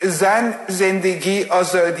زن، زندگی،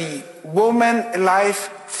 آزادی. Woman, life,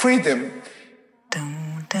 freedom.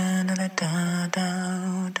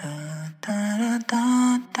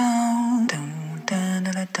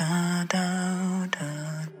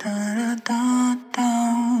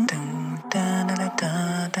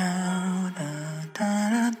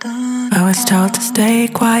 I was told to stay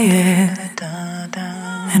quiet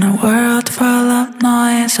in a world full of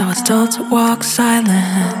noise. I was told to walk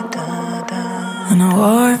silent in a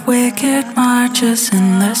war of wicked marches. In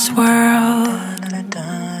this world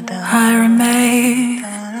I remain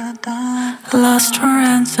lost for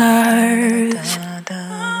answers.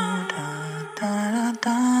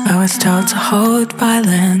 I was told to hold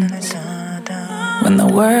violence when the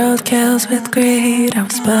world kills with greed. I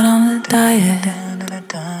was put on a diet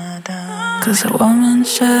 'cause a woman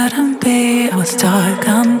shouldn't be. I was taught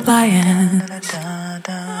compliance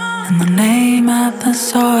in the name of the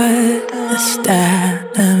sword. Instead,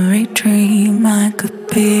 every dream I could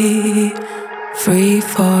be free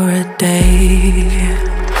for a day.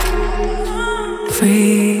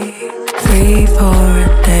 Free for a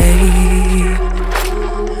day.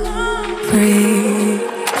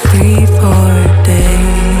 Free for a day.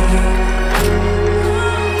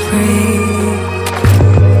 Free.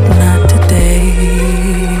 Not today.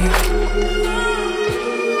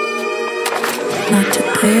 Not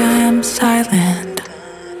today, I am silent.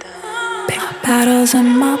 Pick my battles and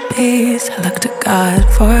my peace. I look to God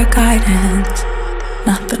for guidance.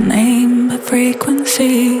 Not the name, but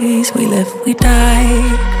frequencies. We live, we die.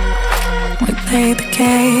 We play the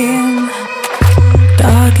game.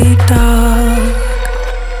 Dog eat dog.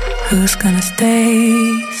 Who's gonna stay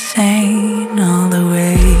sane all the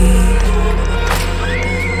way?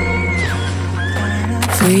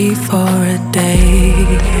 Free for a day.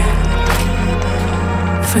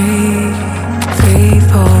 Free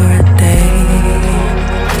for a day.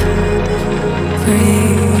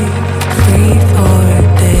 Free for a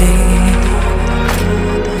day.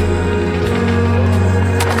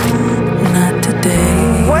 Not today.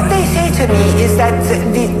 What they say to me is that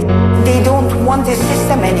they don't want this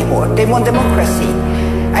system anymore. They want democracy.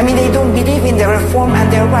 I mean, they don't believe in the reform and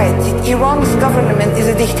their rights. Iran's government is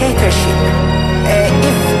a dictatorship.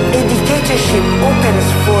 If a dictatorship opens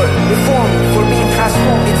for reform, for being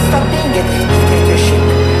transformed, it stops being a dictatorship.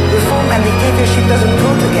 Reform and dictatorship doesn't go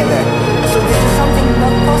together. So this is something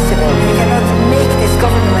not possible. We cannot make this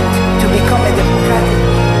government to become a democratic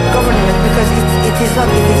government because it is not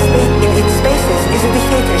in its basis. It's a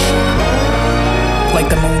dictatorship. Like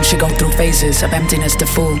the moon, she go through phases of emptiness to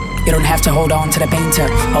full. You don't have to hold on to the painter,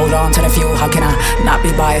 hold on to the fuel. How can I not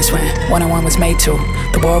be biased when one-on-one was made to?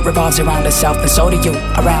 The world revolves around itself, and so do you,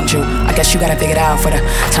 around you. I guess you gotta figure it out for the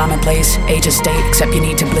time and place, age and state. Except you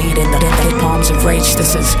need to bleed in the palms of rage.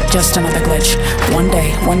 This is just another glitch. One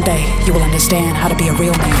day, you will understand how to be a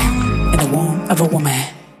real man in the womb of a woman.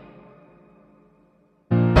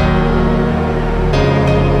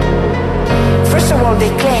 First of all,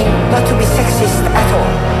 they claim not to be sexist at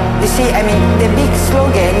all. You see, I mean, the big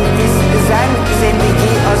slogan is Zan,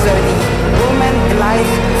 Zendegi, Azadi, woman,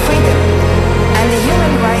 life, freedom. And the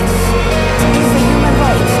human rights is the human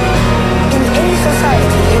rights. In any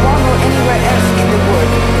society, Iran or anywhere else in the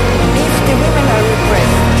world, if the women are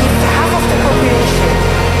repressed, if half of the population,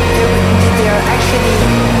 they are actually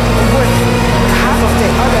worth half of the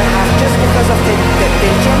other half just because of the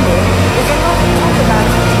gender, we cannot talk about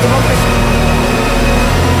democracy.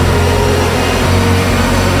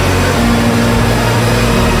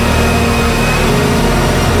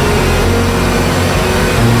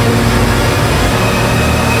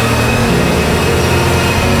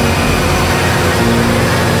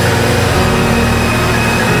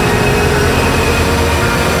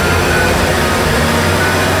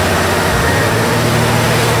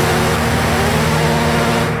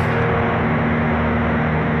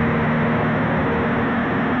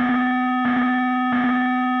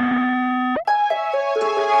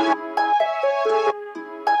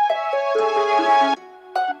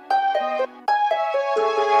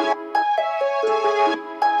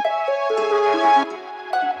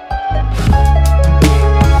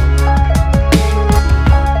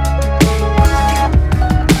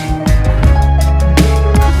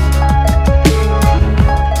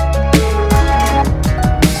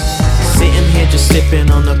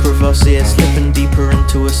 Courvoisier, slipping deeper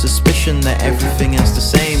into a suspicion that everything is the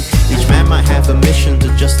same. Each man might have a mission to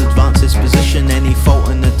just advance his position. Any fault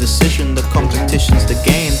in the decision, the competition's the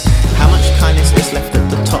game. How much kindness is left at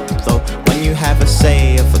the top though, when you have a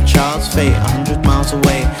say of a child's fate 100 miles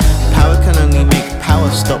away? Power can only make power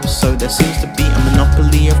stop, so there seems to be a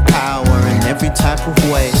monopoly of power in every type of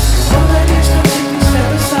way. Somebody's got to be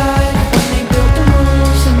set aside.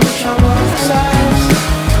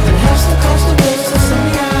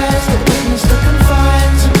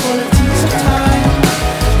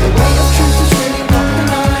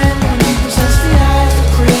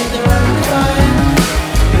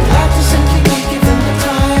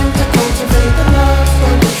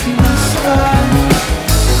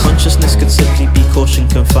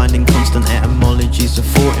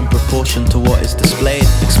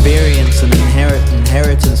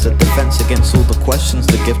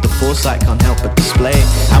 if the foresight can't help but display?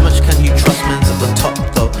 How much can you trust man's at the top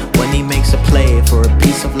though, when he makes a play for a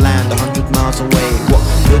piece of land 100 miles away? What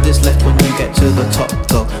good is left when you get to the top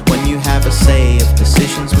though, when you have a say of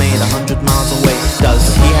decisions made 100 miles away?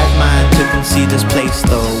 Does he have mind to concede his place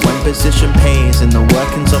though, when position pays in the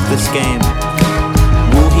workings of this game?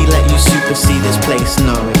 Will he let you supersede his place?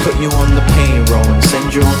 No, put you on the payroll and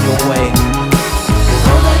send you on your way.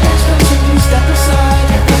 All the experts simply step aside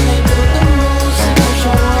when they build the rules and push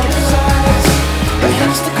our all desires.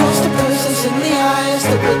 Perhaps the cost of persons in the eyes,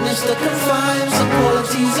 the witness that confines the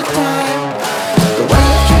qualities of time. The way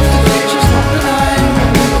of truth, the nature's not benign. When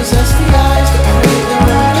we possess the eyes that create their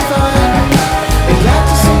own divine, we're glad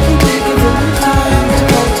to simply be given the time to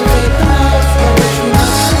cultivate the life by which we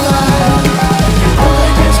must survive. All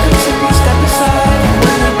the experts simply step aside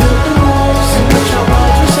when they build the rules in which our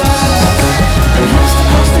world resides. Perhaps the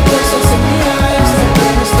cost of persons in the eyes, the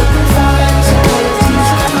witness that confines the qualities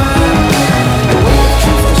of time. The way of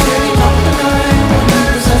truth is really not benign. When we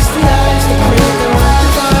possess the eyes that create their own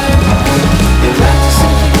divine, we're glad to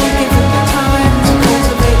simply be given the time to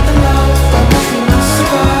cultivate the love by which we must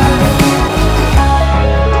survive.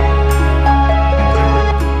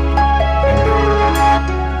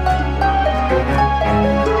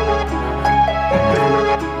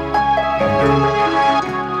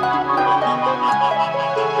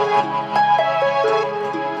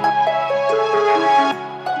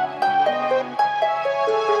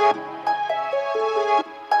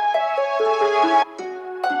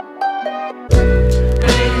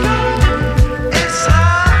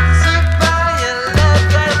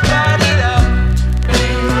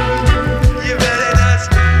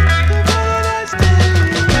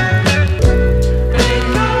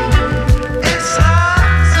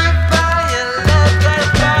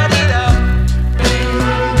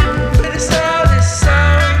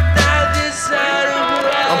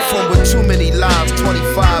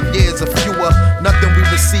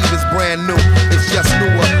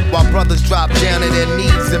 Drop down to their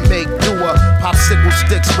knees and make newer popsicle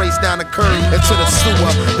sticks race down the curb into the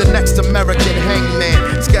sewer. The next American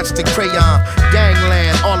hangman sketched in crayon.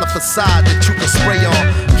 Gangland, all the facade that you can spray on.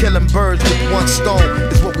 Killing birds with one stone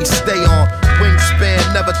is what we stay on. Wingspan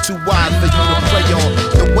never too wide for you to prey on.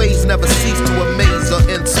 The ways never cease to amaze or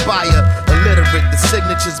inspire. Illiterate, the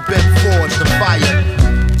signature's been forged in fire.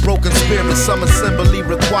 Broken spirit, some assembly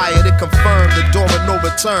required. It confirmed the door of no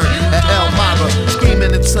return at Elmira.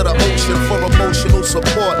 Screaming into the ocean for emotional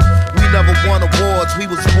support. We never won awards, we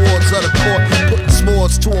was wards of the court. Putting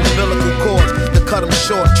swords to umbilical cords to cut them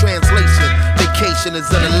short. Translation, vacation is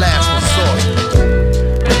in the last resort.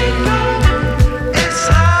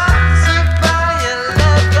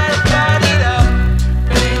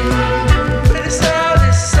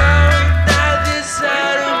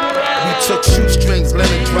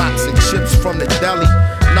 Lemon drops and chips from the deli.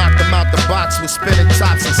 Knock them out the box with spinning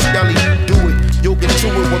tops and skelly. Do it, you'll get to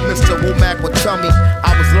it what Mr. Womack would tell me.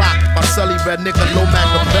 I was locked, my celly red nigga low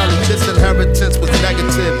Machiavelli. This inheritance was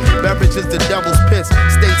negative. Beverage is the devil's piss,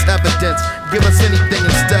 state's evidence. Give us anything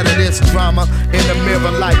instead of this drama. In the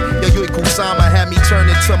mirror light, Yayoi Kusama had me turn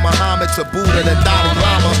into Muhammad, to Buddha, the Dalai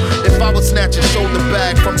Lama. If I was snatch a shoulder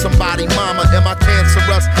bag from somebody mama, am I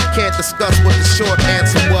cancerous? Can't discuss what the short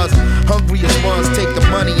answer was. Hungriest ones take the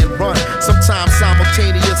money and run, sometimes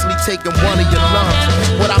simultaneously taking one of your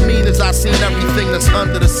lungs. What I mean is I seen everything that's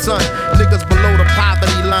under the sun. Niggas below the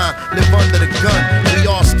poverty line live under the gun.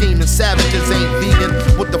 We all scheming, savages ain't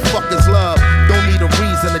vegan. What the fuck is love? Don't need a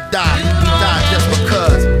reason to die. We die just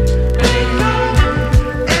because.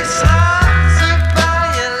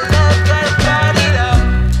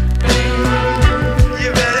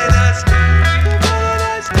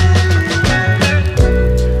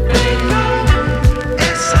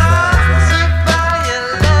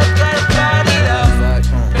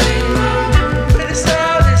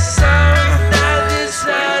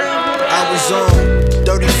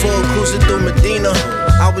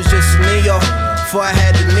 Before I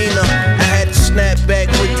had the Nina, I had to snap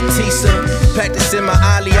back with the Tisa. Practicing my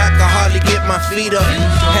ollie, I could hardly get my feet up.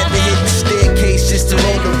 Had to hit the staircase just to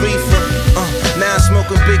roll the reefer. Now I'm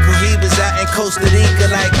smoking big cohibas out in Costa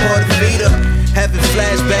Rica like Portofino. Having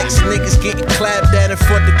flashbacks, niggas getting clapped at in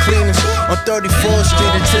front of cleaners on 34th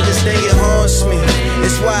Street. Until this day it haunts me.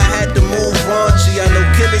 It's why I had to move raunchy. I know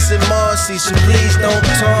killers in Marcy, so please don't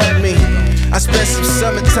taunt me. I spent some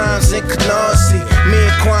summer times in Canarsie. Me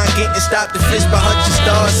and Quan getting stopped and fished by Hutch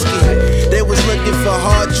Starsky. They was looking for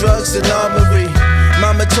hard drugs and armory.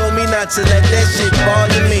 Mama told me not to let that shit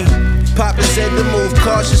bother me. Papa said to move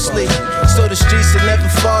cautiously, so the streets will never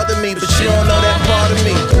bother me. But you don't know that part of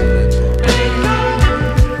me.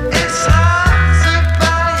 It's hard to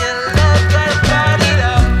buy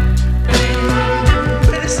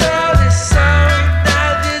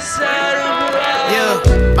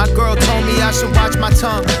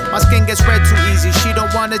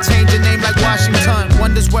Washington.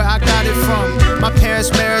 Wonders where I got it from. My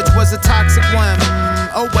parents' marriage was a toxic one.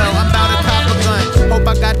 Oh well, I'm about to cop a gun. Hope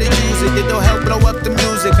I got to use it. It'll help blow up the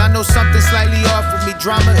music. I know something slightly off with me.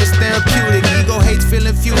 Drama is therapeutic. Ego hates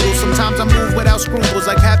feeling futile. Sometimes I move without scruples,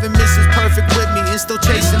 like having Mrs. Perfect with me and still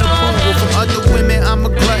chasing approval from other women. I'm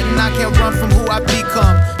a glutton. I can't run from who I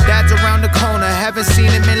become. Dad's around the corner. Haven't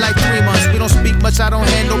seen him in like 3 months. We don't speak much. I don't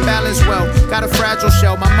handle balance well. Got a fragile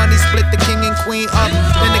shell. My money split the king and queen up.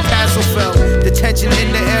 Then the castle fell. The tension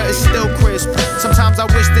in the air is still crisp. Sometimes I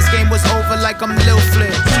wish this game was over like I'm Lil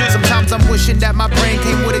Flip. Sometimes I'm wishing that my brain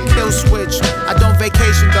came with a kill switch. I don't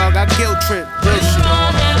vacation, dog, I guilt trip. Real shit.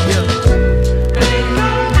 Yeah.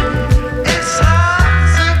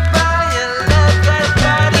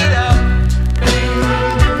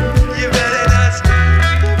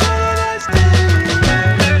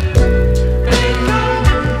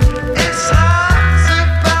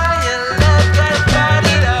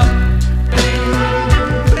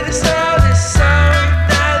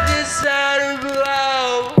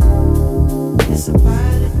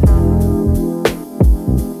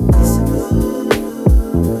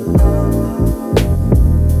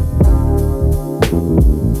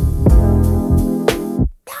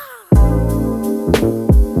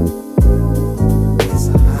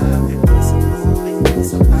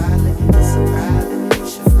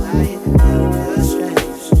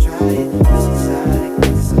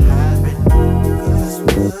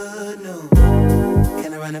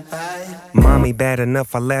 Bad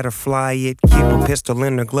enough, I let her fly it. Keep a pistol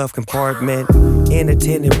in her glove compartment. In a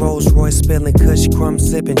tinted Rolls Royce, spilling Kush crumbs,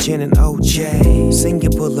 sipping gin and OJ. Seen you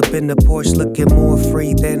pull up in the Porsche, looking more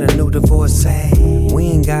free than a new divorcee. We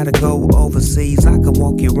ain't gotta go overseas. I can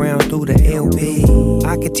walk you around through the LP.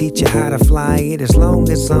 I can teach you how to fly it as long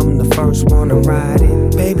as I'm the first one to ride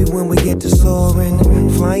it. Baby, when we get to soaring,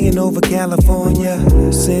 flying over California,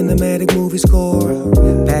 cinematic movie score.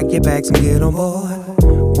 Pack your bags and get on board.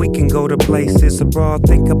 We can go to places abroad,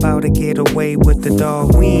 think about a getaway with the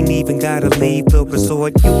dog. We ain't even gotta leave the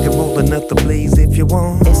resort. You can roll another blaze if you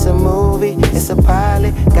want. It's a movie, it's a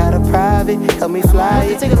pilot, got a private, help me fly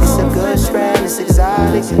it. It's a good strand, it's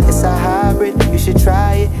exotic, it's a hybrid, you should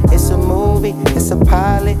try it. It's a movie, it's a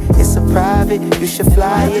pilot, it's a private, you should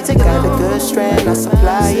fly it. Got a good strand, I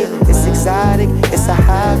supply it. It's exotic, it's a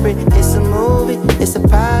hybrid, it's a movie, it's a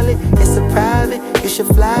pilot, it's a private, you should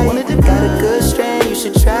fly it. Got a good strand, you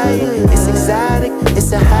should try it. It's exotic,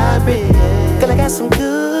 it's a hybrid. Girl, I got some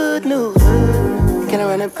good news. Can I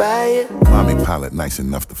run it by you? Mommy pilot nice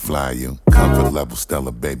enough to fly you. Comfort level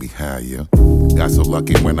stellar, baby, how you? Got so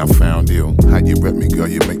lucky when I found you. How you rep me, girl,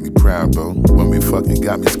 you make me proud, bro. When we fuck, you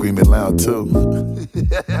got me screaming loud, too.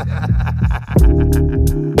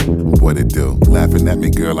 What it do? Laughing at me,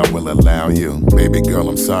 girl, I will allow you. Baby girl,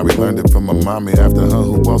 I'm sorry, learned it from my mommy. After her,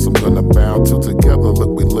 who else I'm gonna bow to? Together, look,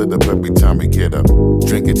 we lit up every time we get up.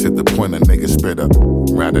 Drink it to the point a nigga spit up.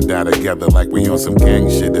 Ride or die together like we on some gang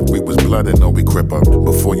shit. If we was blooded, no, we crip up.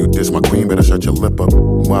 Before you diss my queen, better shut your lip up.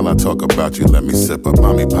 While I talk about you, let me sip up.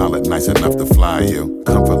 Mommy pilot, nice enough to fly you.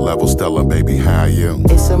 Comfort level stellar, baby, how you?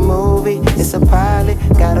 It's a movie, it's a pilot,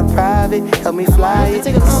 got a private, help me fly it.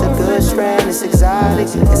 It's a good strand, it's exotic,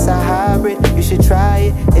 it's a hybrid, you should try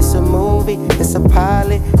it. It's a movie, it's a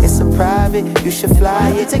pilot, it's a private, you should fly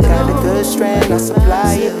it. Got a good strand, I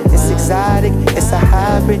supply it. It's exotic, it's a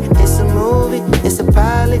hybrid, it's a movie, it's a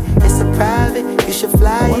pilot, it's a private, you should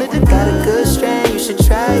fly it. Got a good strand, you should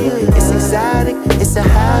try it. It's exotic, it's a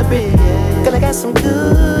hybrid. Girl, I got some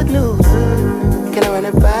good news. Can I run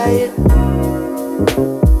it by you?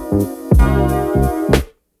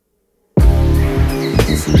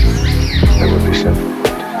 That would be simple.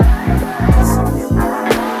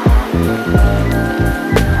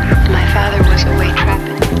 My father was away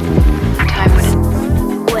trapping. Time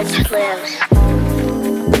wouldn't. Which lives?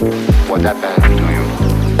 What that bad to you?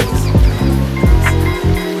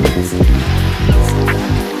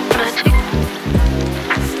 Magic.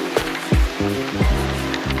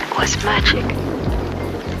 What's magic?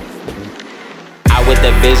 I with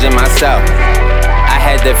the vision myself. I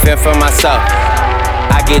had to fend for myself.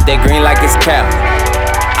 I get that green like it's cow.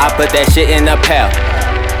 I put that shit in a pail.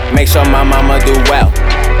 Make sure my mama do well.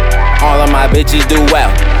 All of my bitches do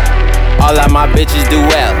well. All of my bitches do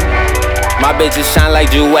well. My bitches shine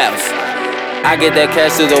like jewels. I get that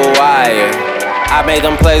cash to the wire. I made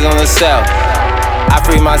them plays on the cell. I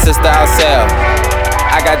free my sister outside.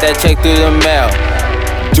 I got that check through the mail.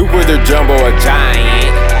 Jupiter Jumbo a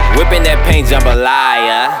giant. Whipping that paint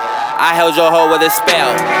jambalaya. I held your hoe with a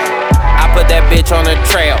spell. I put that bitch on the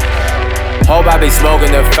trail. Hope I be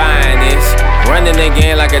smoking the finest. Running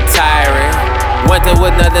again like a tyrant. Went there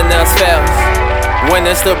with nothing else fails. when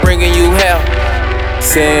it's still bringing you hell.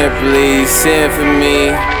 Simply send for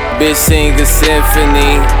me, bitch sing a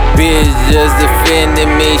symphony. Bitch just defended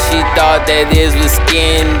me, she thought that this was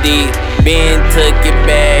skin deep. Ben took it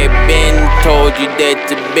back, Ben told you that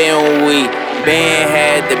you been weak. Ben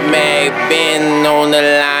had the mag, Ben on the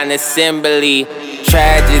line assembly.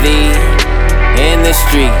 Tragedy in the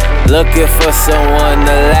street, looking for someone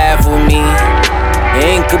to laugh with me.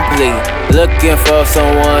 Incomplete, looking for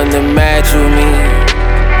someone to match with me.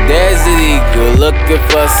 Desert Eagle, looking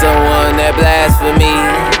for someone that blasphemy.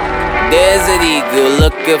 Desert Eagle,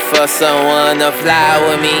 looking for someone to fly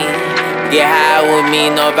with me. Get high with me,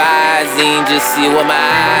 no visine, just see what my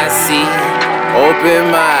eyes see. Open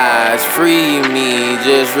my eyes, free me,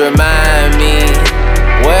 just remind me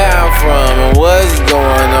where I'm from and what's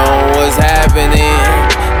going on, what's happening.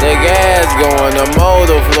 The gas going, the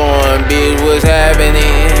motor flowing, bitch, what's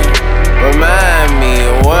happening? Remind me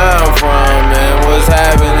where I'm from and what's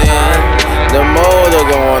happening. The motor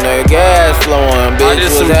going, the gas flowing, bitch,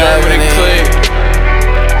 what's happening? Click.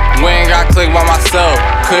 We ain't got click by myself,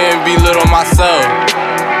 couldn't be little myself.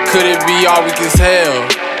 Could it be all weak as hell?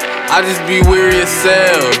 I just be weary of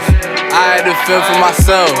cells. I had to fend for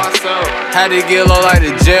myself. Had to get low like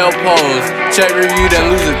the jail pose. Check review, then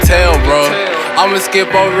lose a tail, bro. I'ma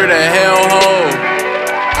skip over the hellhole.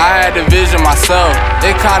 I had to vision myself.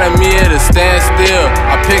 It caught me at a standstill.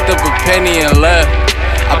 I picked up a penny and left.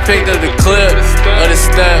 I picked up the clip of the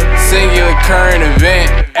step. Singular current event.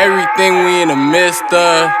 Everything we in the midst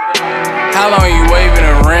of. How long you waving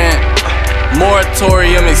a rent?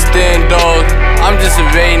 Moratorium extend those. I'm just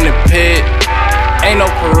evading the pit. Ain't no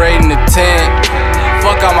parade in the tent.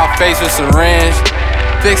 Fuck out my face with syringe.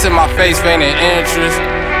 Fixing my face, feigning interest.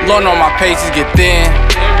 Loan on my pages get thin.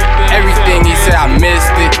 Everything he said, I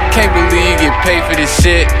missed it. Can't believe you get paid for this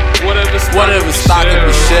shit. Whatever stocking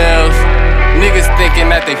for shelves. Niggas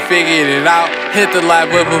thinking that they figured it out. Hit the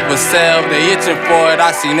light whip up a cell. They itching for it,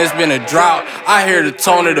 I seen it's been a drought. I hear the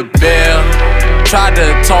tone of the bell. Tried to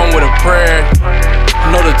atone with a prayer.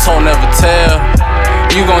 Know the tone never tell.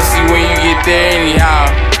 You gon' see when you get there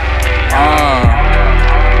anyhow.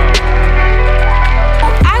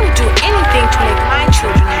 I would do anything to make my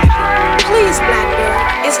children happy. Please,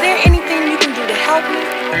 Blackbird, is there anything you can do to help me?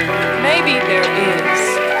 Maybe there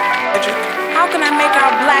is. How can I make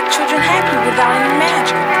our black children happy without any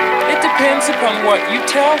magic? It depends upon what you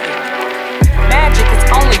tell them. Magic is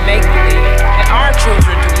only make-believe, and our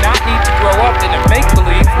children do not need to grow up in a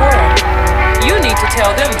make-believe world. You need to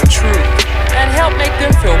tell them the truth and help make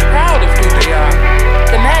them feel proud of who they are.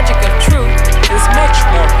 The magic of truth is much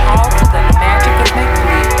more powerful than the magic of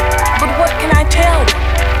make-believe. But what can I tell them?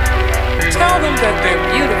 Tell them that they're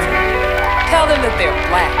beautiful. Tell them that they're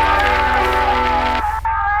black.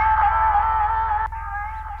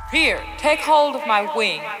 Here, take hold of my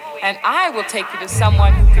wing, and I will take you to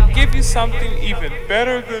someone who can give you something even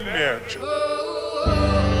better than magic.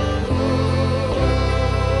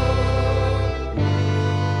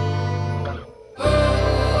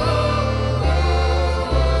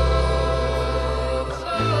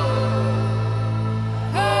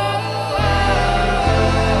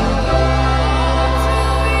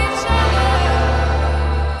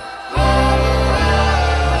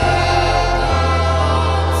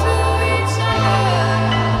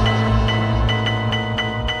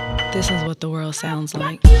 This is what the world sounds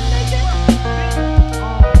like. You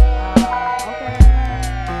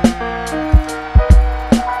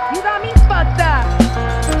got me fucked up.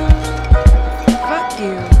 Fuck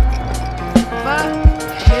you. Fuck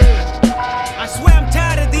you. I swear I'm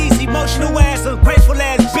tired of these emotional ass, ungrateful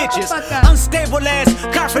ass bitches. Unstable ass,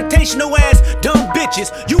 confrontational ass, dumb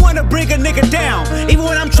bitches. You wanna bring a nigga down, even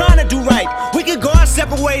when I'm trying to do right. We can go our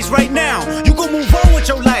separate ways right now. You gon' move on with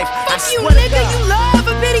your life. Fuck you, nigga, you love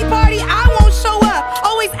a pity party. I won't show up.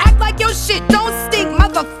 Always act like your shit don't stink.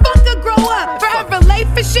 Motherfucker, grow up. Forever late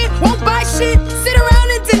for shit, won't buy shit. Sit around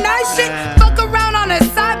and deny shit. Fuck around on a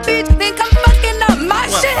side bitch, then come fucking up my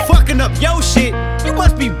shit. Fucking up your shit. You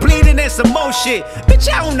must be bleeding and some more shit. Bitch,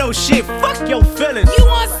 I don't know shit. Fuck your feelings. You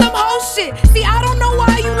want some whole shit. See, I don't know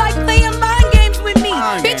why you like playing mind games with me.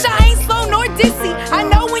 Bitch, I ain't slow nor dizzy. I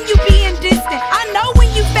know when you being distant. I know when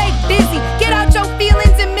you fake busy. Get out your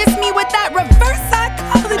feelings and miss me with that reverse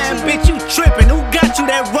psychology. Man, bitch, you tripping. Who got you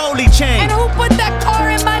that rolly chain? And who put that car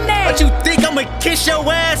in my name? But you think I'ma kiss your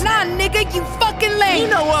ass? Nah, nigga, you fucking lame. You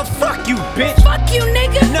know what? Fuck you, bitch. Fuck you,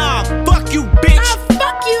 nigga. Nah, fuck you, bitch. Nah,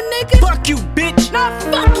 fuck you, nigga. Fuck you, bitch. Nah,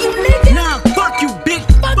 fuck you, nigga. Nah, fuck you, bitch.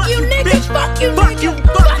 Fuck you, nigga. Fuck you, fuck you,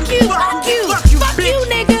 fuck you, fuck you, fuck you,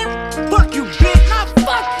 nigga. Fuck you, bitch. Nah,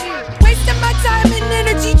 fuck you. Wasting my time and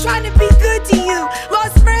energy trying to be good to you.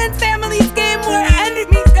 Lost friends, families, game where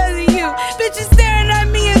Bitches staring at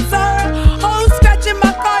me in Zara. Hoes scratching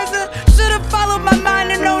my Kaiser. Should've followed my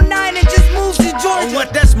mind in 09 and just moved to Georgia. Oh,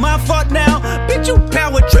 what, that's my fault now? Bitch, you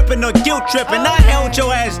power tripping or guilt tripping. I held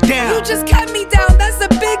your ass down. You just kept me down, that's a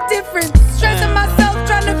big difference. Stressing myself,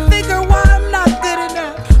 trying to figure why I'm not good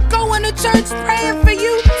enough. Going to church, praying for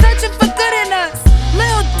you, searching for good in us.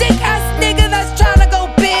 Little dick ass nigga that's trying to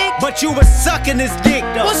go big. But you was sucking his dick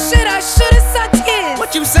though. Well shit, I should've sucked his.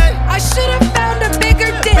 What you say? I should've found a bigger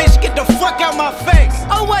dick. Bitch, get the fuck out my face.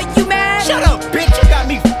 Oh what, you mad? Shut up, bitch, you got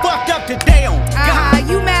me fucked up today on God.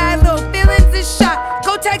 You mad, little feelings is shot.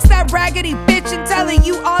 Go text that raggedy bitch and tell her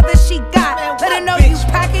you all that she got. Man, let her know bitch?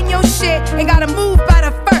 You packing your shit and gotta move by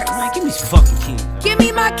the first. Man, give me these fucking keys. Give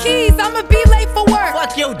me my keys, I'ma be late for work.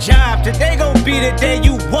 Fuck your job, today gon' be the day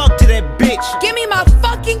you walk to that bitch. Give me my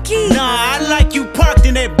fucking keys. Nah, I like you parked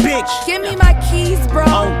in that bitch. Give me my keys, bro.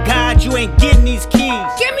 Oh God, you ain't getting these keys.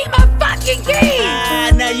 Give me my fucking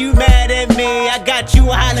keys. Now you mad at me, I got you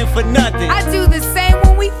hollering for nothing. I do the same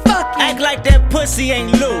when we fucking. Act like that pussy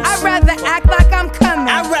ain't loose. I'd rather act like I'm coming.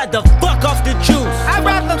 I'd rather fuck off the juice. I'd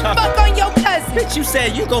rather fuck on your cousin. Bitch, you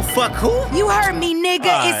said you gon' fuck who? You heard me,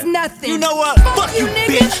 nigga, it's nothing. You know what? Fuck you,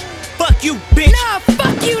 nigga. bitch. Fuck you, bitch. Nah,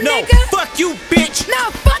 fuck you, no, nigga. Fuck you, bitch. Nah,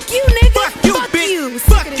 fuck you, nigga. Fuck you, fuck bitch. You.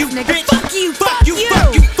 Fuck you, bitch. Fuck you, fuck you,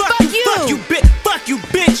 fuck you, fuck you, fuck you, bitch. Fuck you,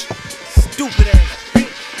 bitch. Stupid ass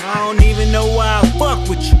bitch. I don't even know why I fuck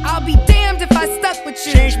with you. I'll be damned if I stuck with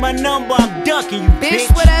you. Change my number, I'm ducking you,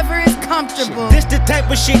 bitch. Whatever is comfortable. This the type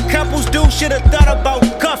of shit couples do. Should've thought about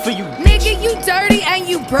cuffing you. Nigga, you dirty and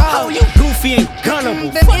you broke. Oh, you goofy and gullible.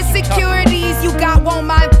 Them insecurities you got won't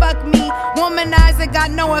mind fuck me. Womanizer got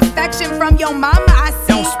no affection from your mama, I see.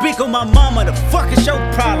 Don't speak on my mama, the fuck is your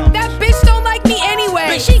problem? That bitch don't like me anyway.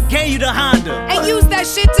 Bitch, she gave you the Honda. And use that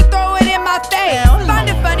shit to throw it in my face. Find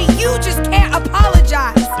it funny, you just can't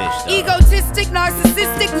apologize. Egotistic,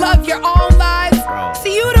 narcissistic, love your own lives.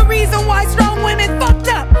 See, you the reason why strong women fucked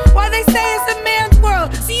up. Why they say it's a man's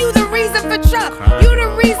world. See, you the reason for Trump. You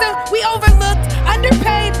the reason we overlooked,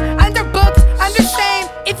 underpaid, underbooked, understained.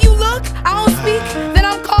 If you look, I don't speak, then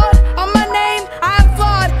I'm called on my name. I am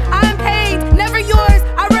flawed, I am paid, never yours,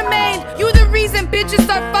 I remain. You the reason bitches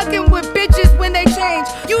start fucking with bitches when they change.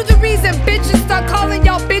 You the reason bitches start calling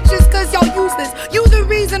y'all bitches cause y'all useless. You the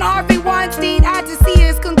reason Harvey Weinstein had to see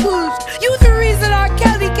his conclusion. You the reason R.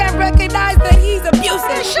 Kelly can't recognize that he's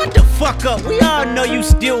abusive. Shut the fuck up, we all know you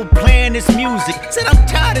still playing this music. Said I'm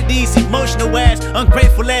tired of these emotional ass,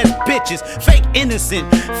 ungrateful ass bitches. Fake innocent,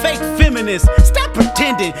 fake feminists. Stop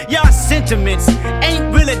pretending, y'all sentiments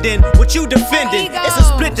ain't realer than what you defending. It's a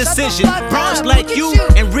split decision, bronze like you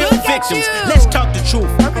and real victims. Let's talk the truth.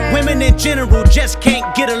 Women in general just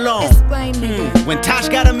can't get along. Explain, nigga. When Tosh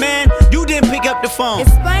got a man, you didn't pick up the phone.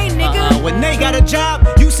 Explain, nigga. When they got a job,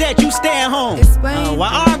 you said you stay at home. Explain.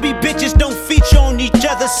 Why R&B bitches don't feature on each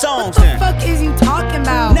other's songs? What the fuck is you talking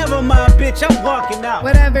about? Never mind, bitch, I'm walking out.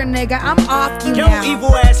 Whatever, nigga, I'm off you your now. Your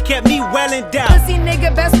evil ass kept me well in doubt. Pussy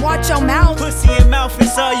nigga, best watch your mouth. Pussy and mouth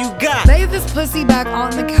is all you got. Lay this pussy back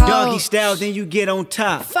on the couch. Doggy style, then you get on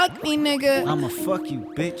top. Fuck me, nigga. I'ma fuck you,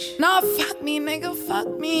 bitch. Nah, fuck me, nigga,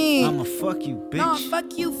 fuck me. I'ma fuck you, bitch. Nah,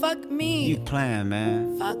 fuck you, fuck me. You playing,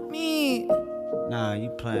 man. Fuck me. Nah, you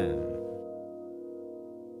playing.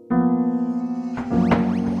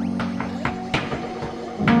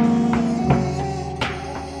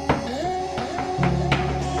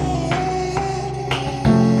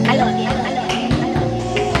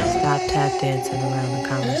 Stop tap dancing around the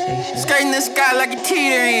conversation. Skirting the sky like a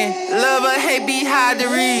teetering. Love or hate be hard to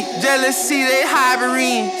read. Jealousy, they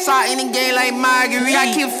hibernine. Saw in the game like Marguerite.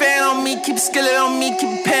 Got keep a fan on me, keep a skillet on me, keep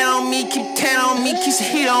a pan on me, keep a tan on me, keep some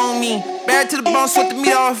heat on me. Bad to the bone, sweat the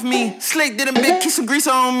meat off me. Slick did a bit, keep some grease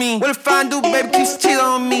on me. What if I do, baby, keep some cheese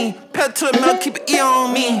on me. Pedal to the metal, keep an E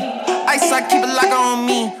on me. Ice, I keep a lock on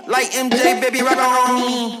me. Like MJ, baby, rock on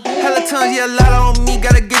me. Hella tons, yeah, a lot on me.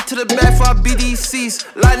 Gotta get to the back for our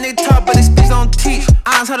BDCs. Lot of niggas talk, but they speech don't teach.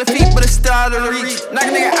 Eyes how the feet, but it's still out of reach. Knock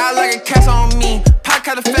a nigga out like a cat's on me. Pot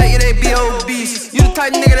kind of fat, yeah, they be obese. You the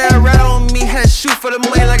type nigga that rat on me. Had to shoot for the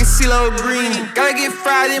money like a CeeLo Green. Gotta get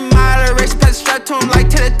fried in moderation. Pass the strap to him like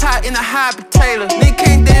tater tot in a hot potato. Nigga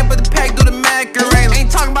can't dance, but the pack do the Macarena.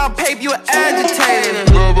 Ain't talking about paper, you an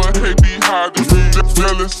agitator. Love or hate be hard to read.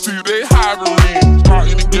 Jealousy, they hibernate. Caught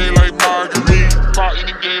in the game like Marguerite. Caught in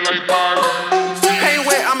the game like Marguerite. Ain't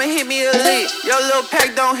wet, I'ma hit me a lick. Your little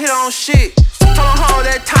pack don't hit on shit. Told him hold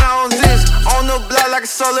that time on this. On the block like a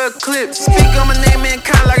solar eclipse. Speak on my name and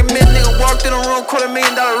kinda like a mid nigga. Walked in the room,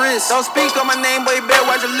 $250,000 wrist. Don't speak on my name, boy, you better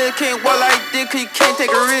watch your lip. Can't walk like this, cause you can't take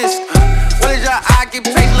a risk. What is your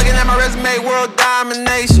occupation? Looking at my resume, world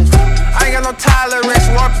domination. I ain't got no tolerance.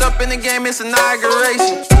 Walked up in the game, it's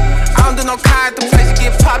inauguration. I I don't do no contemplation.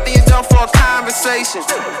 Get popped and you jump for a conversation.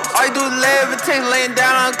 All you do is levitate, laying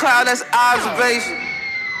down on a cloud, that's observation.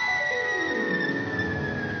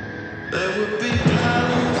 There would be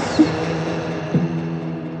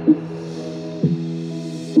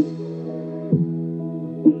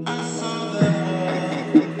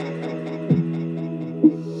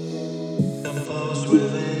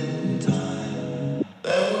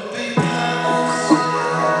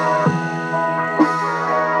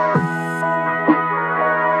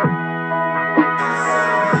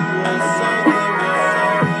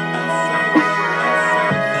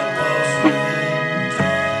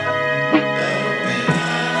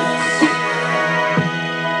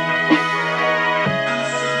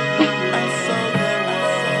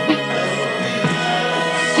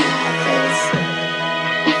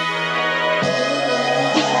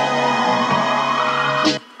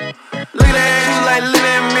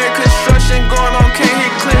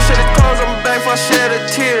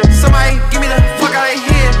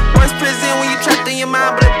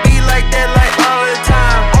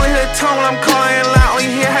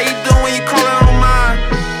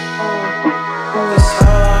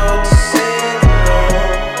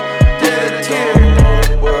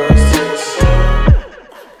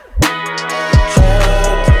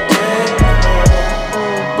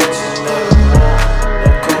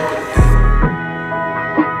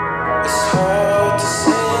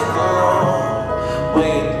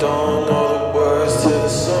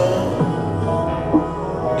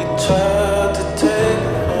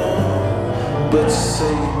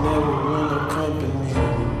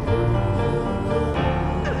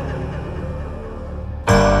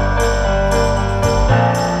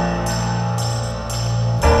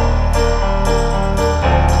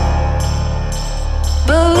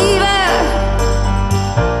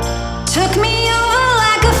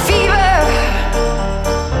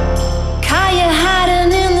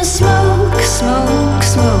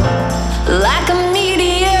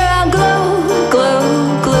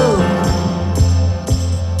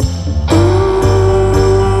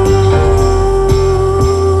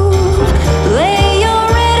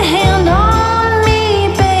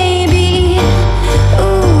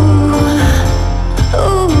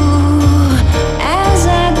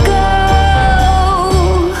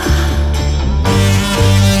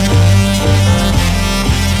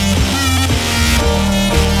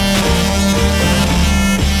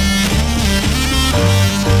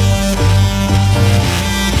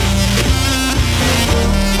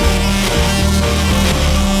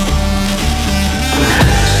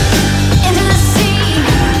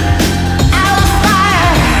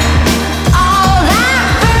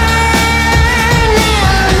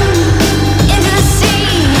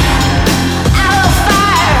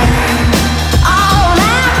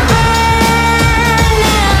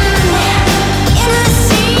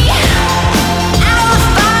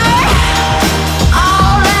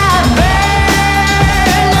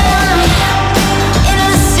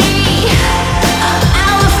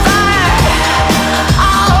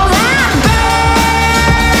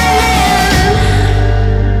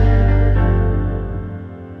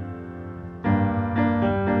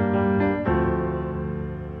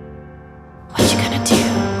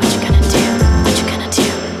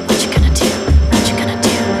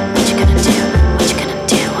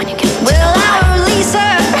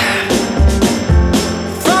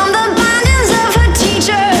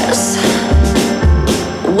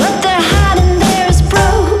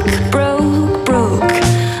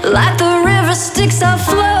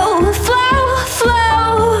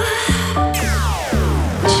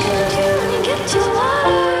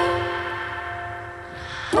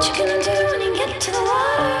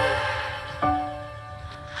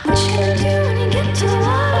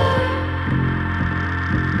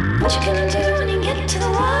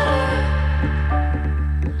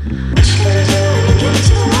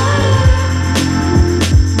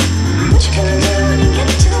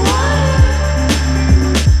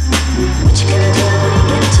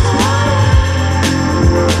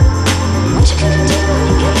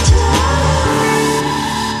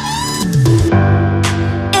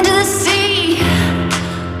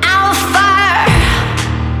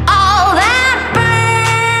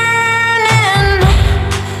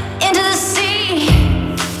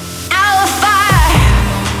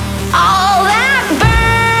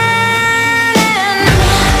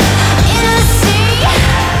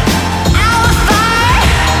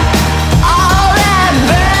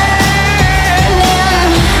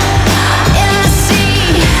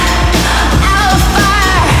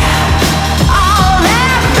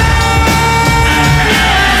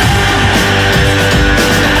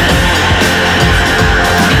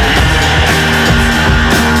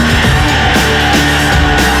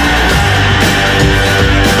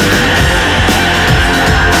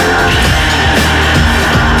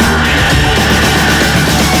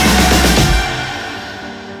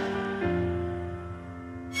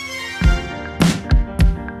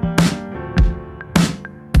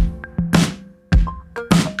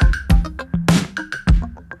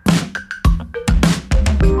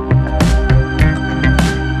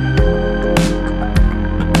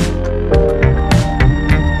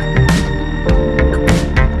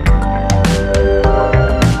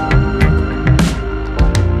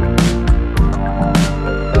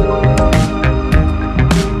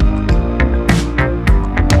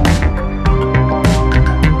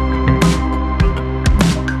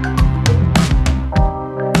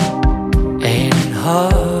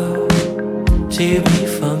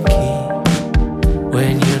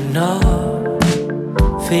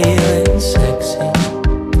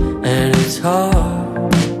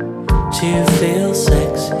hard to feel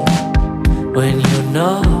sexy when you're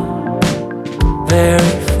not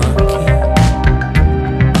very funky.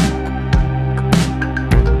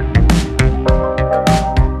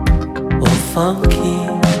 Well, funky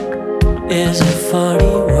is a funny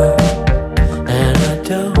word, and I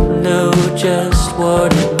don't know just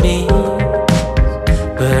what it means,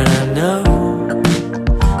 but I know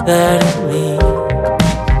that it means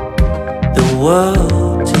the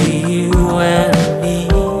world to you and me.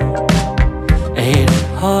 Ain't it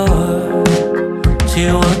hard to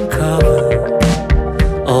uncover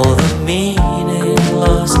all the meaning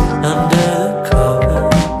lost under the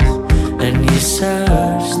covers? And you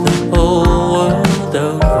search the whole world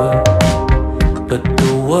over, but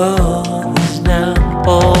the world is now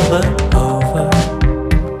all but over.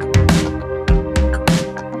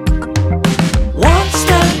 What's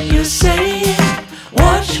that you're saying?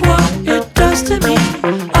 Watch what it does to me.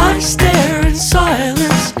 I stare in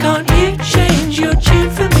silence. Can't you change your tune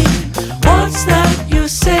for me? What's that you're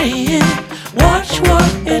saying? Watch what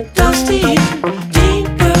it does to you.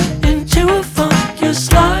 Deeper into a funk, you're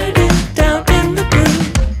sliding down in the groove.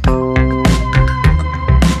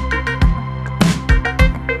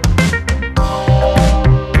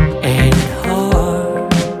 Ain't it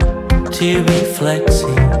hard to be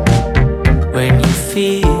flexy when you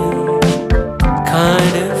feel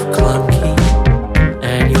kind of clunky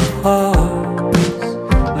and your heart's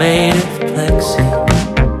made of plexi,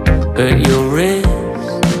 but your wrist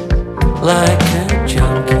like a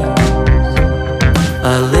junkie?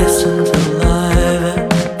 I listen to live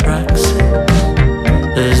at praxis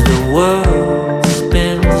as the world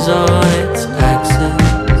spins on its axis,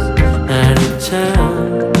 and it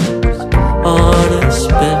turns on a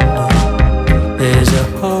spindle. There's a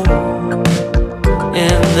hole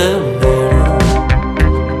in the middle.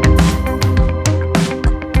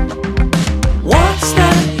 What's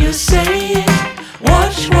that you're saying?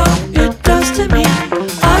 Watch what it does to me.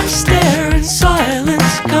 I stare in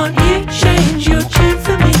silence. Can't you change your tune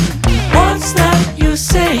for me? What's that you're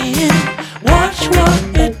saying? Watch what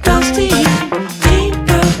it does to you.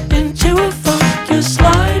 Deeper into a funk, you're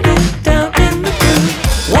sliding down in the groove.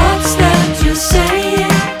 What's that you're saying?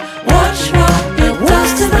 Watch what it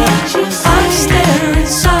does to me. I stare in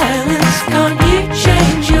silence. Can't you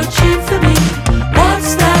change your tune for me?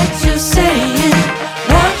 What's that you're saying?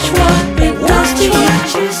 Watch what it does to you.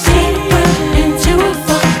 Deeper into a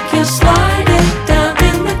funk, you're sliding down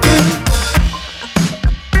in the groove.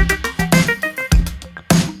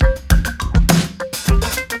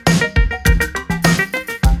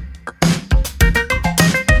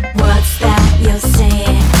 What's that you're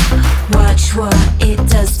saying? Watch what it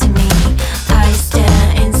does to me. I stare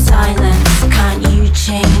in silence. Can't you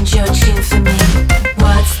change your tune for me?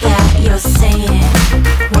 What's that you're saying?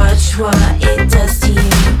 Watch what it does to you.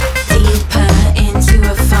 Deeper into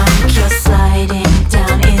a funk, you're sliding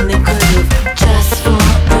down in the groove. Just for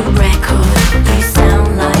the record, you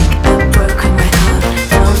sound like a broken record.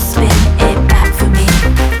 Don't spin it back for me.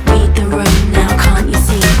 Read the room now, can't you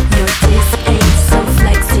see? Your disc ain't so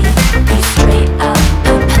flexy. You straight up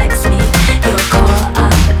perplex me. You're caught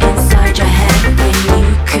up inside your head when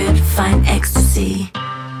you could find ecstasy.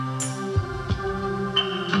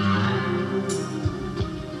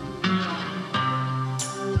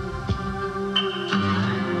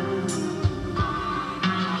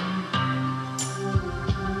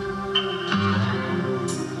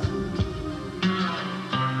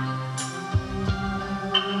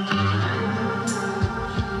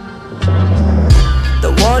 The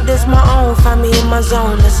world is my own, find me in my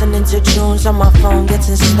zone. Listening to tunes on my phone,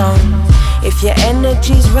 getting stoned. If your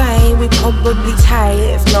energy's right, we probably tight.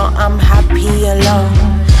 If not, I'm happy alone.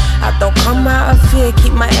 I don't come out of fear,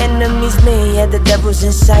 keep my enemies near. Yeah, the devil's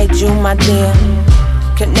inside you, my dear.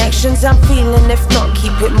 Connections I'm feeling, if not,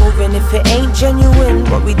 keep it moving. If it ain't genuine,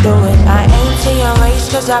 what we doing? I aim to your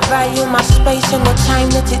race, cause I value my space and the time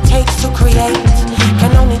that it takes to create.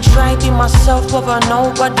 Can only try be myself over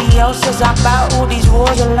nobody else as I battle these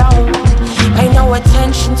wars alone. Pay no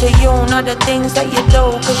attention to you, not the things that you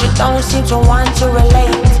do, cause you don't seem to want to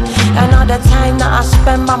relate. And all the time that I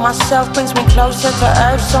spend by myself brings me closer to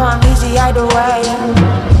earth, so I'm easy either way.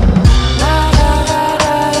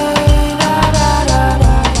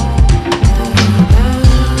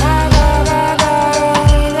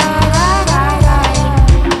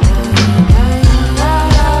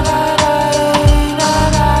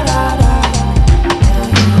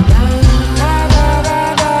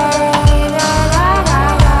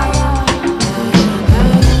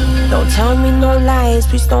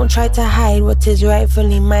 Please don't try to hide what is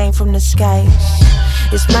rightfully mine from the skies.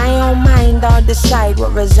 It's my own mind, I'll decide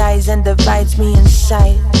what resides and divides me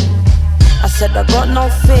inside. I said I got no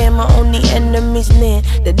fear, my only enemy's near.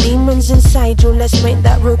 The demons inside you, let's make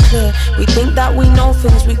that real clear. We think that we know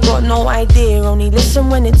things, we got no idea. Only listen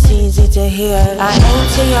when it's easy to hear. I aim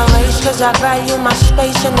to your race cause I value my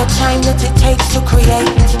space and the time that it takes to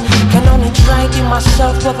create. Can only try to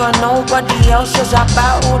myself over nobody else as I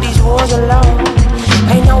battle these wars alone.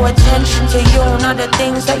 Pay no attention to you, not the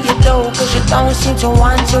things that you do, cause you don't seem to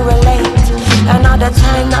want to relate. And all the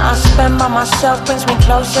time that I spend by myself brings me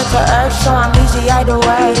closer to earth, so I'm easy either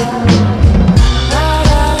way.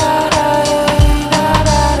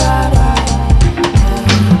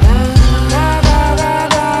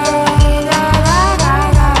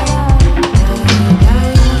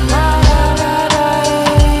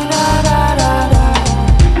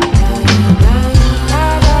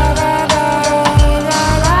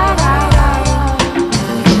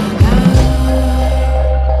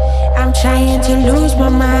 Trying to lose my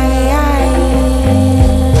mind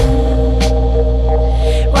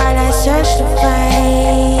while I search to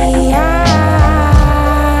find.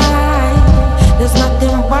 There's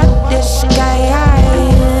nothing but the skies.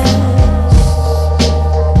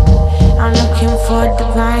 I'm looking for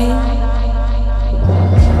divine.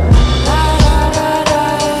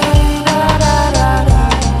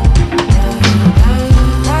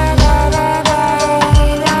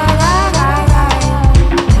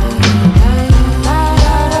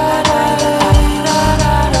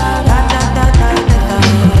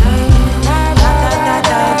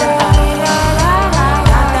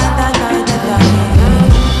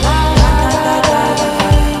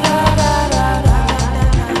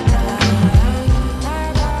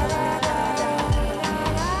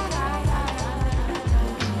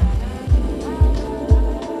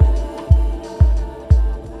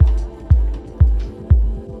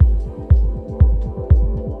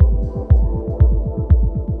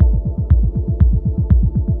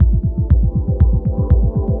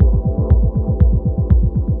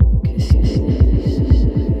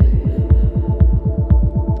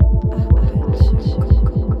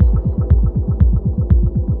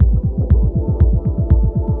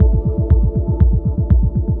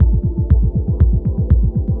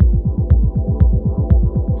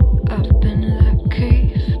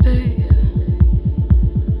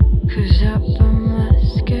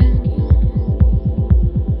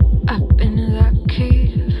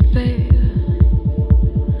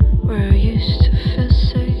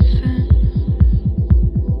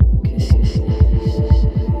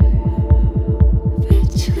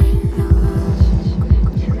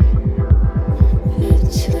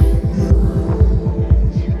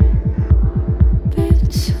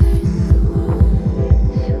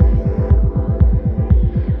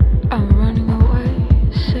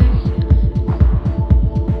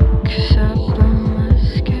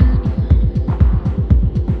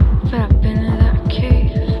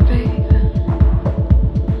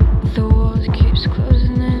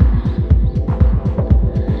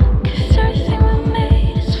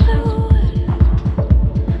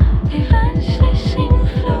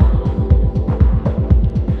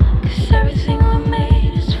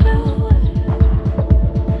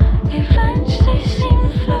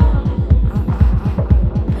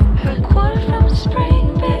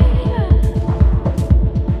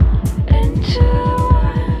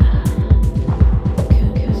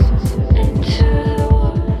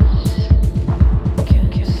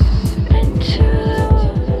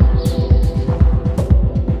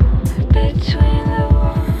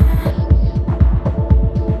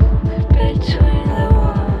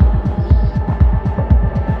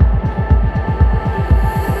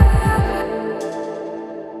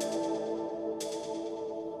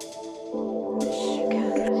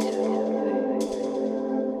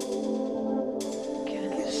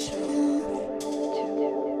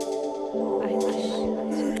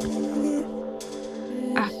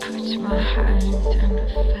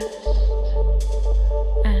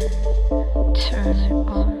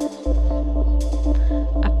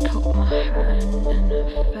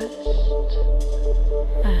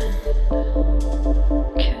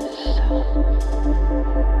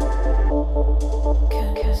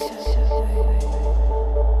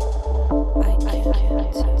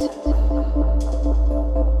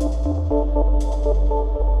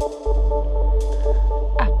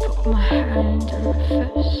 My hand on the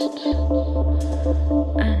fist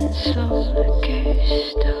and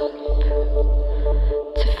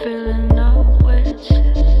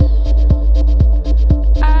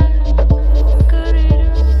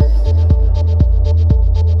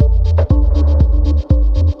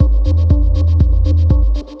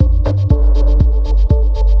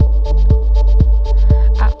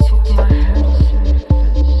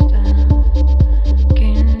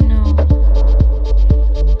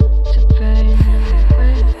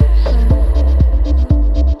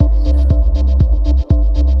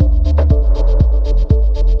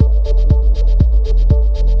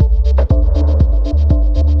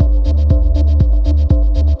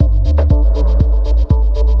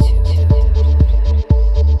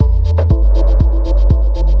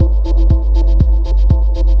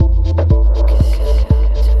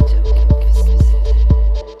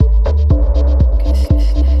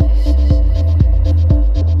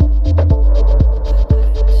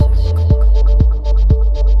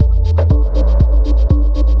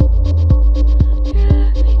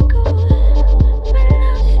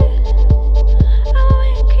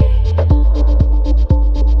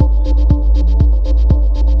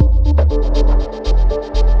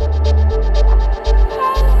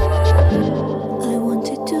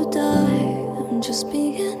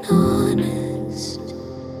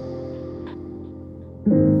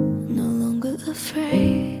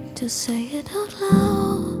afraid to say it out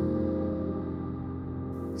loud.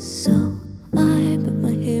 So I put my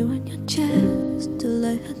ear on your chest till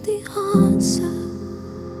I had the answer.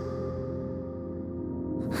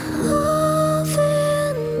 Love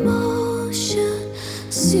in motion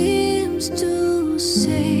seems to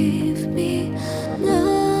save me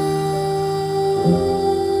now.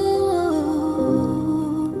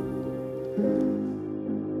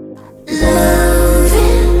 Love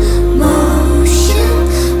in motion,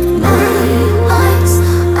 my eyes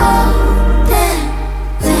open.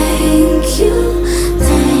 Thank you,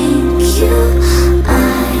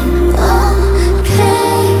 I'm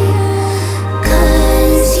okay.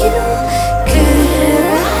 'Cause you could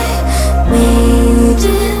write made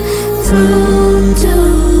it through to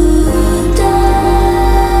die.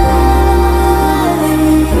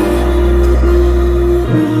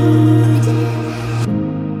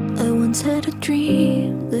 I once had a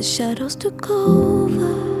dream, the shadows took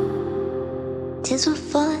over. Tears were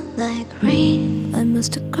falling like rain. I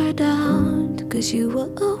must have cried out, 'cause you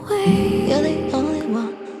were away. You're the only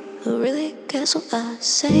one who really cares what I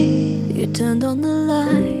say. You turned on the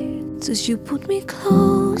lights as you put me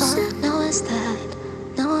close. All I know is that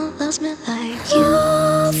no one loves me like you.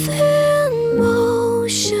 Love in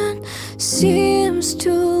motion seems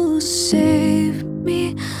to save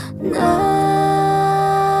me now.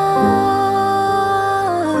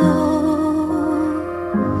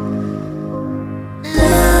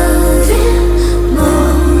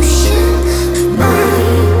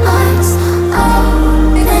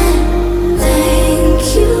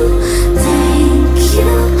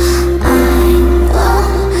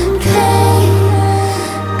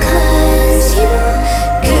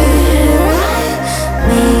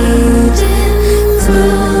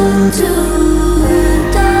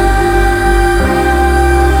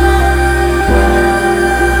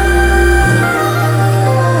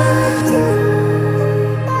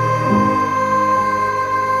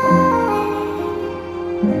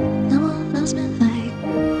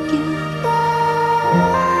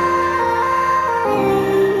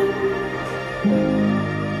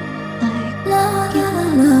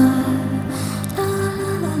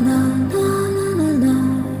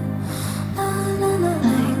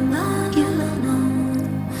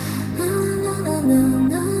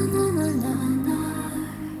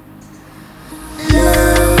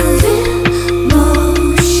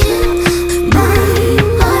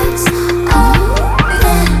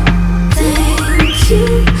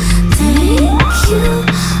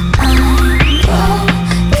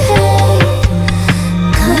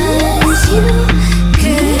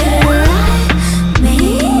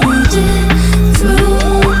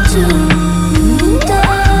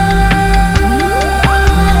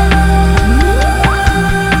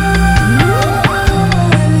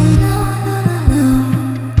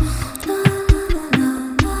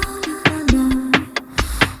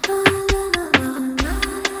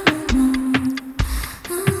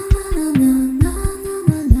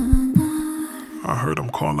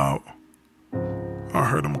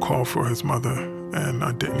 For his mother, and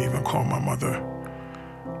I didn't even call my mother.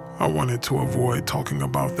 I wanted to avoid talking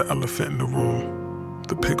about the elephant in the room,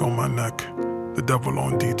 the pig on my neck, the devil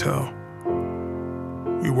on detail.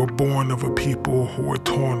 We were born of a people who were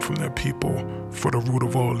torn from their people for the root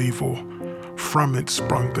of all evil. From it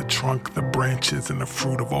sprung the trunk, the branches, and the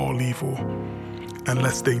fruit of all evil.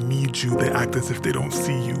 Unless they need you, they act as if they don't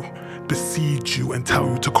see you, besiege you and tell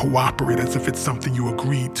you to cooperate as if it's something you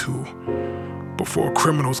agreed to. But for a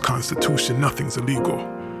criminal's constitution, nothing's illegal,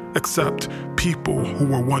 except people who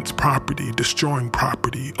were once property, destroying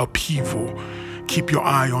property, upheaval. Keep your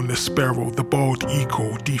eye on the sparrow, the bald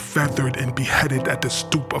eagle, defeathered and beheaded at the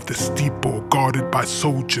stoop of the steeple, guarded by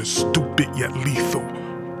soldiers, stupid yet lethal.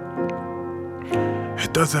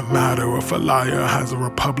 It doesn't matter if a liar has a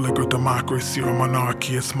republic or democracy or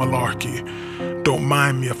monarchy, it's malarkey. Don't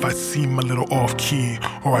mind me if I seem a little off-key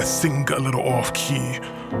or I sing a little off-key.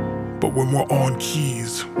 But when we're on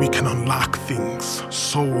keys, we can unlock things.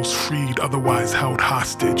 Souls freed, otherwise held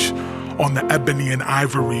hostage. On the ebony and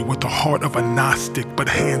ivory with the heart of a Gnostic, but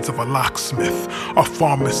hands of a locksmith. A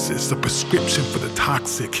pharmacist, a prescription for the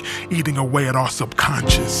toxic, eating away at our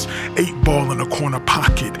subconscious. 8-ball in a corner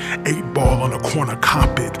pocket, 8-ball on a corner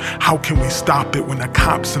carpet. How can we stop it when the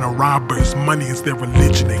cops and the robbers, money is their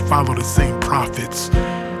religion, they follow the same prophets.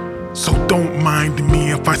 So don't mind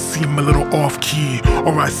me if I seem a little off-key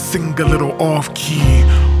or I sing a little off-key.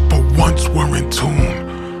 But once we're in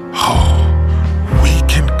tune, we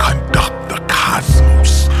can conduct the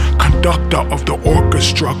cosmos. Conductor of the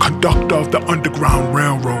orchestra, conductor of the Underground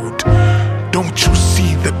Railroad. Don't you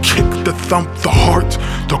see the kick, the thump, the heart,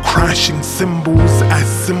 the crashing cymbals as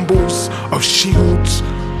symbols of shields?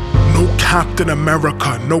 No Captain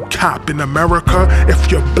America, no cap in America.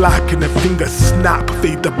 If you're black and the finger snap,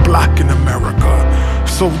 fade to black in America.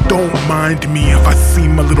 So don't mind me if I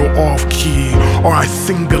seem a little off-key, or I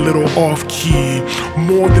sing a little off-key.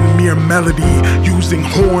 More than mere melody, using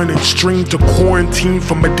horn and string to quarantine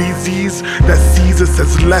from a disease that sees us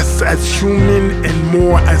as less as human and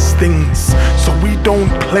more as things. So we don't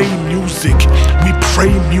play music, we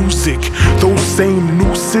pray music. Those same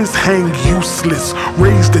nooses hang useless,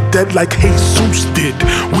 raise the dead like Jesus did.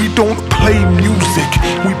 We don't play music,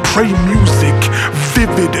 we pray music.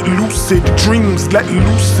 Vivid, lucid dreams let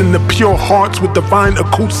loose in the pure hearts with divine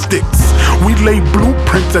acoustics. We lay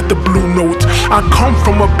blueprints at the blue note. I come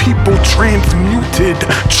from a people transmuted,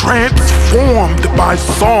 transformed by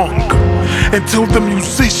song. Until the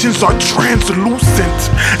musicians are translucent,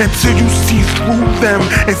 until you see through them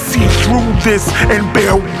and see through this and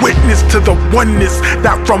bear witness to the oneness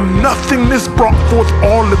that from nothingness brought forth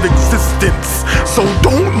all of existence. So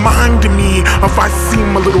don't mind me if I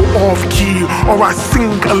seem a little off-key or I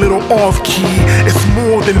sing a little off-key. It's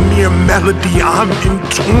more than mere melody, I'm in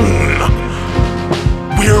tune.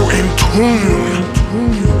 We're in tune.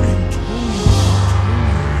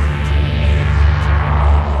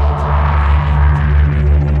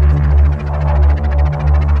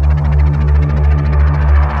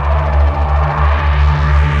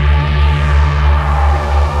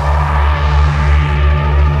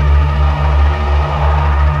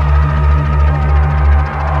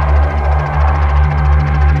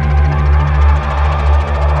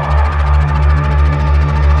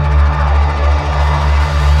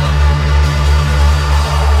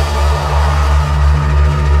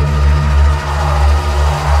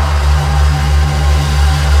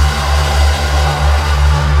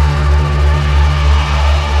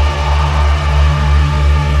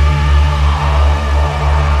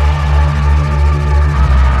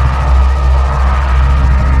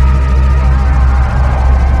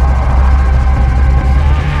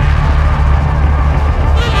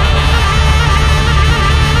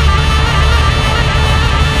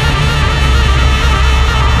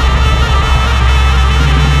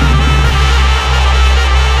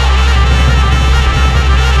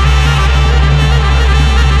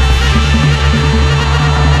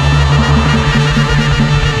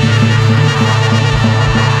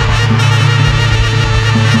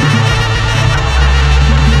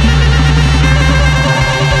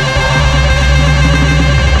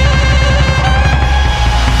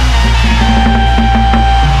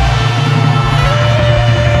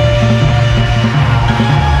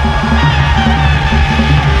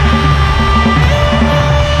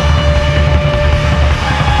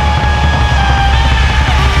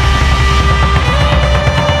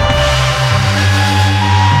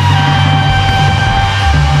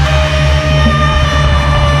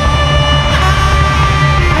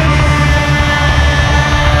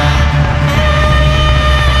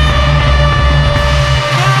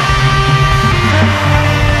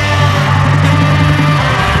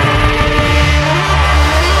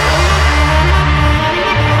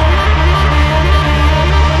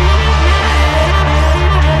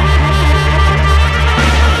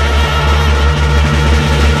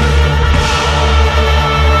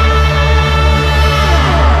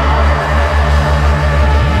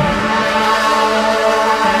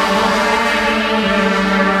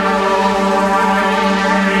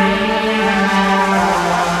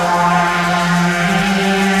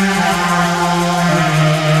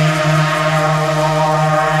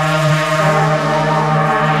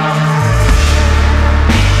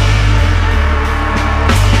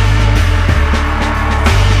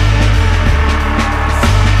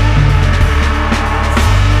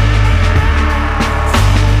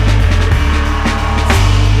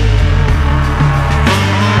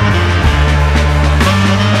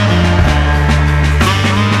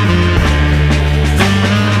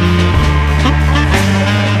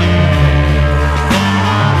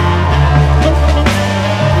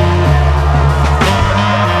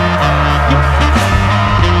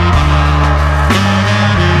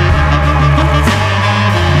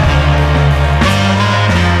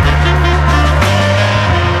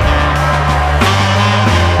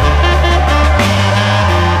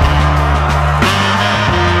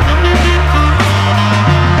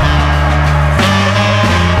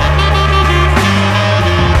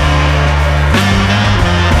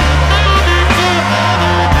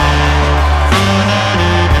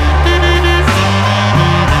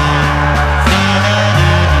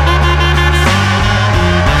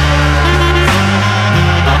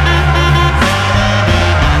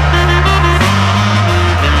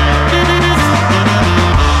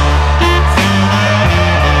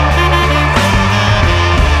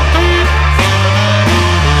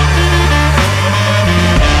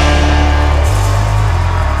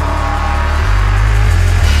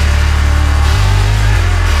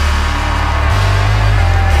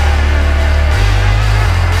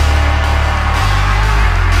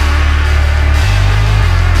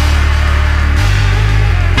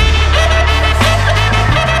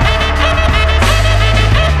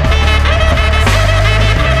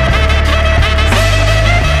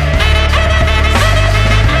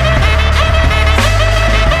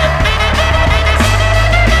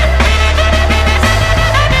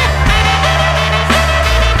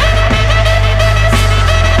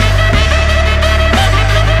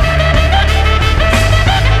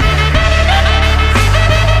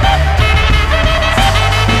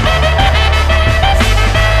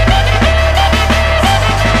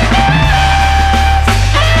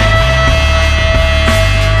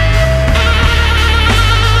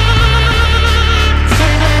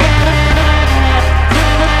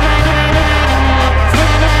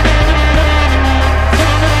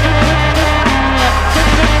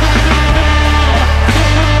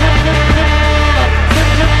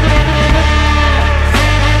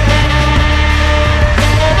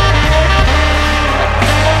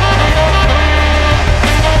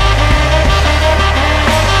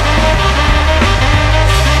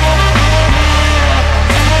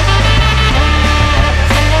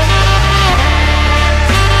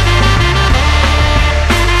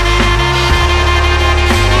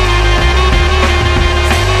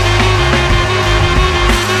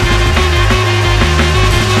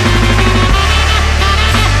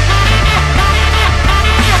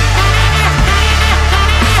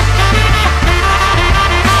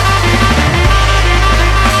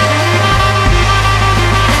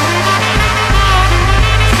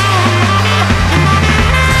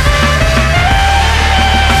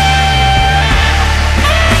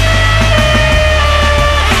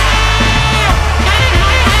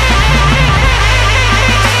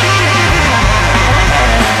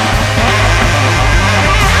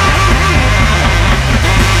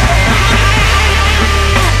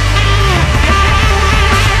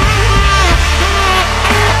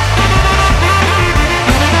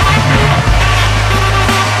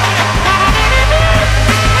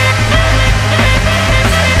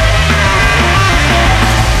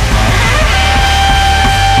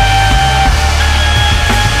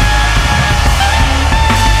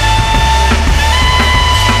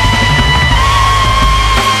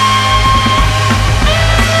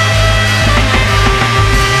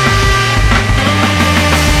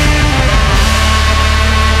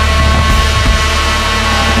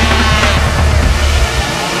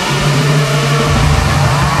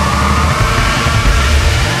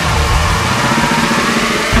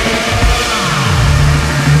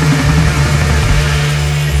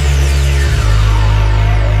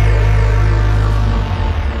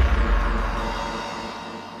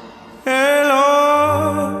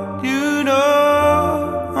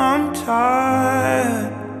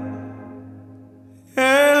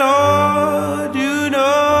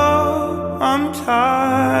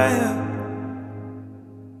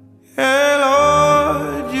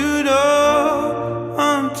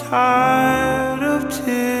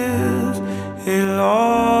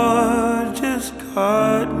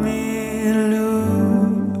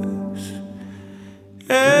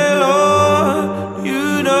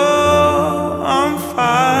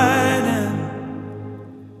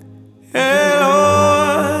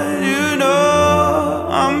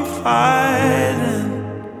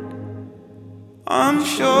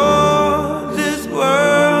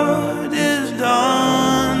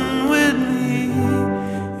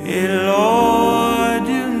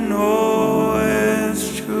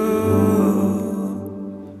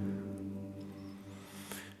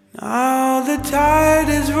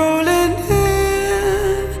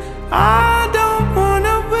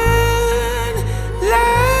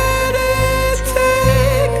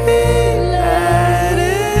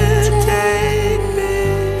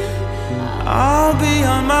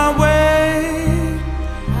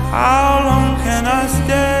 How long can I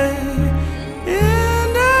stay in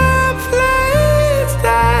a place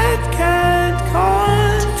that can't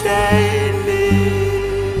contain me?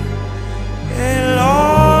 Hey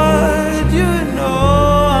Lord, you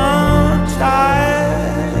know I'm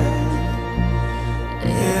tired.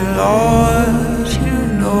 Hey Lord, you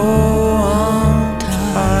know I'm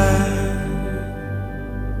tired.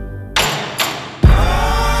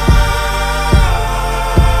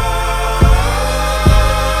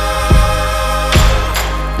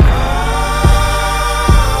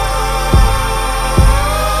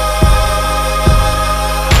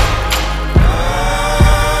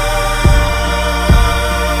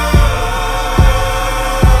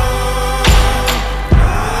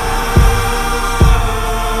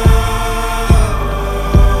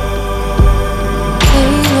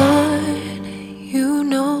 Hey Lord, you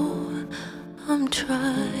know I'm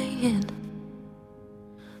trying.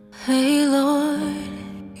 Hey Lord,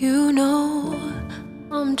 you know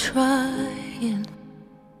I'm trying.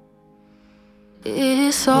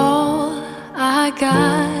 It's all I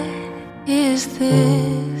got. Is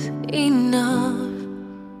this enough?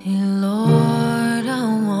 Hey Lord, I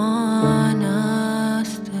wanna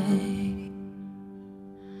stay.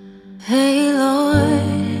 Hey Lord,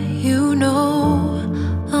 you know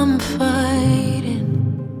I'm fighting.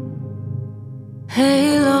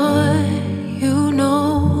 Hey Lord, you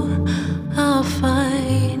know I'll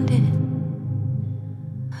find it.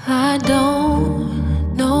 I don't